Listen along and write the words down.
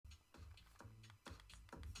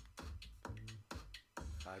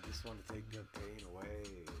I just want to take the pain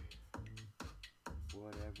away.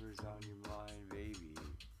 Whatever's on your mind, baby,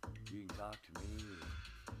 you can talk to me.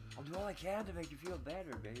 I'll do all I can to make you feel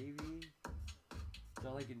better, baby. That's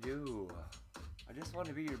all I can do. I just want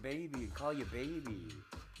to be your baby and call you baby.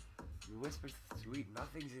 You whisper sweet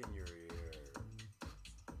nothings in your ear.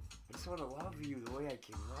 I just want to love you the way I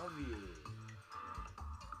can love you.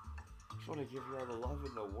 I just want to give you all the love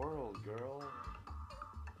in the world, girl.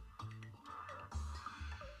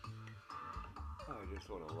 I just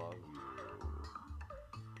want to love you.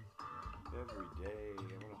 Every day, I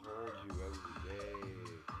want to hold you every day.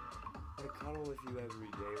 I want to cuddle with you every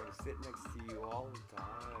day. I want to sit next to you all the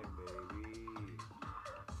time, baby.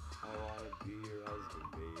 I want to be your husband,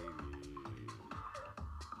 baby.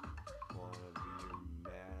 I want to be your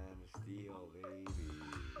man of steel, baby.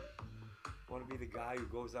 I want to be the guy who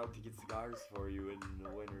goes out to get cigars for you in the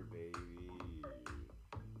winter, baby.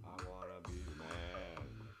 I want to be your man.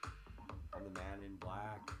 I'm the man in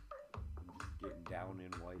black. I'm just getting down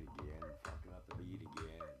in white again, fucking up the beat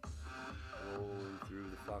again. Rolling through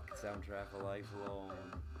the fucking soundtrack of Life Alone.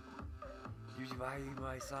 Usually by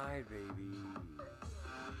my side, baby.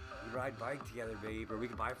 We ride bike together, babe, or we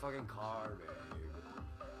can buy a fucking car, babe.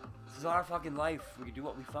 This is our fucking life. We can do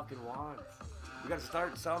what we fucking want. We gotta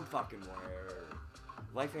start some fucking where.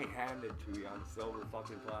 Life ain't handed to you on a silver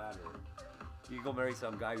fucking platter. You can go marry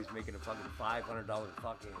some guy who's making a fucking $500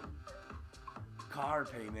 fucking car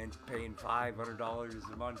payment, paying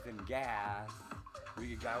 $500 a month in gas. We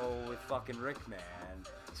could go with fucking Rick, man.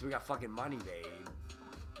 So we got fucking money, babe.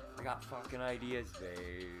 I got fucking ideas,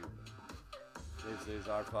 babe. This is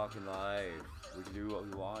our fucking life. We can do what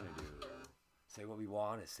we want to do. Say what we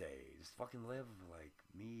want to say. Just fucking live like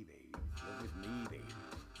me, baby. Live with me, baby.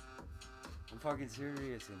 I'm fucking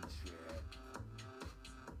serious and shit.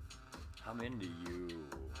 I'm into you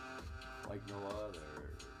like no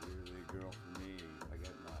other. You're the girl for me. I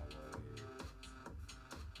get my way.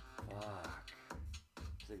 Fuck.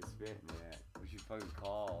 Sick of spitting it. We should fucking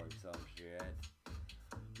call or some shit.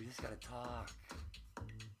 We just gotta talk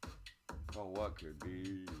about what could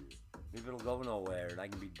be. Maybe it'll go nowhere and I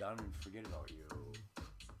can be done and forget about you.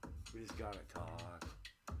 We just gotta talk.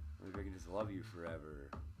 Maybe I can just love you forever.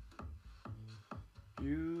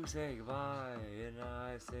 You say goodbye and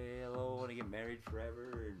I say hello and I get married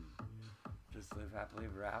forever and just live happily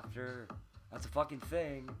ever after. That's a fucking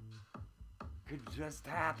thing. Could just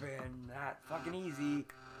happen. That fucking easy.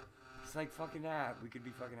 It's like fucking that. We could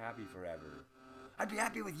be fucking happy forever. I'd be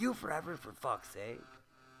happy with you forever, for fuck's sake.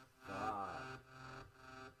 Fuck.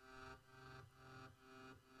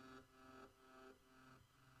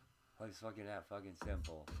 Life's fucking that fucking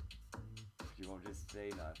simple. You won't just say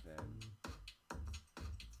nothing.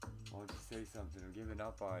 Won't you say something? I'm giving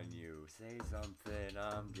up on you. Say something.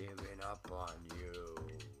 I'm giving up on you.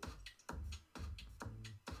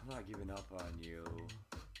 I'm not giving up on you.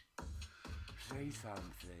 Say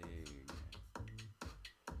something.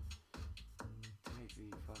 To make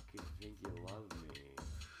me fucking think you love me.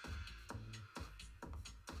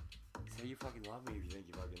 Say you fucking love me if you think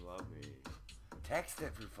you fucking love me. Text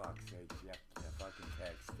it for fuck's sake. You have to fucking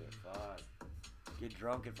text it. Fuck. Get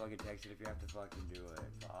drunk and fucking text it if you have to fucking do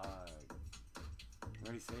it. Fuck. I'm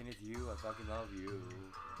already saying it to you. I fucking love you.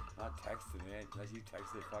 I'm not texting it unless you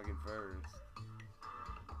text it fucking first.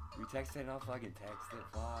 You text it and I'll fucking text it.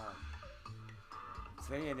 Fuck.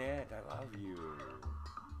 Saying it. I love you.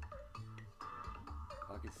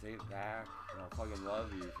 Fucking say it back and I'll fucking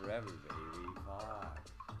love you forever, baby. Fuck.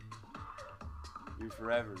 You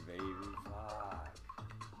forever, baby. Fuck.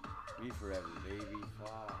 Me forever, baby.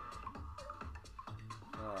 Fuck.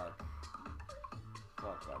 Fuck.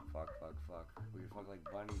 Fuck, fuck, fuck, fuck, fuck. We fuck like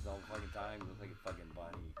bunnies all the fucking time. You look like a fucking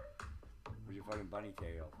bunny. Where's your fucking bunny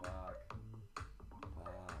tail? Fuck.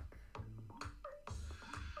 Fuck.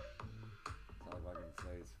 That's all I fucking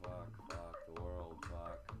say is fuck, fuck, the world,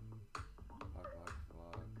 fuck. Fuck, fuck,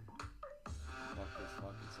 fuck. Fuck this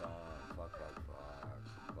fucking song. Fuck, fuck, fuck.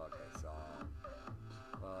 Fuck that song.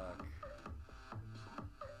 Fuck.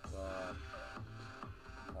 Fuck.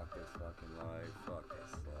 Fuck this fucking life. Fuck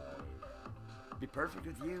this life. Be perfect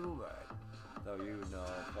with you, but though you know,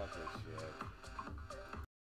 fuck this shit.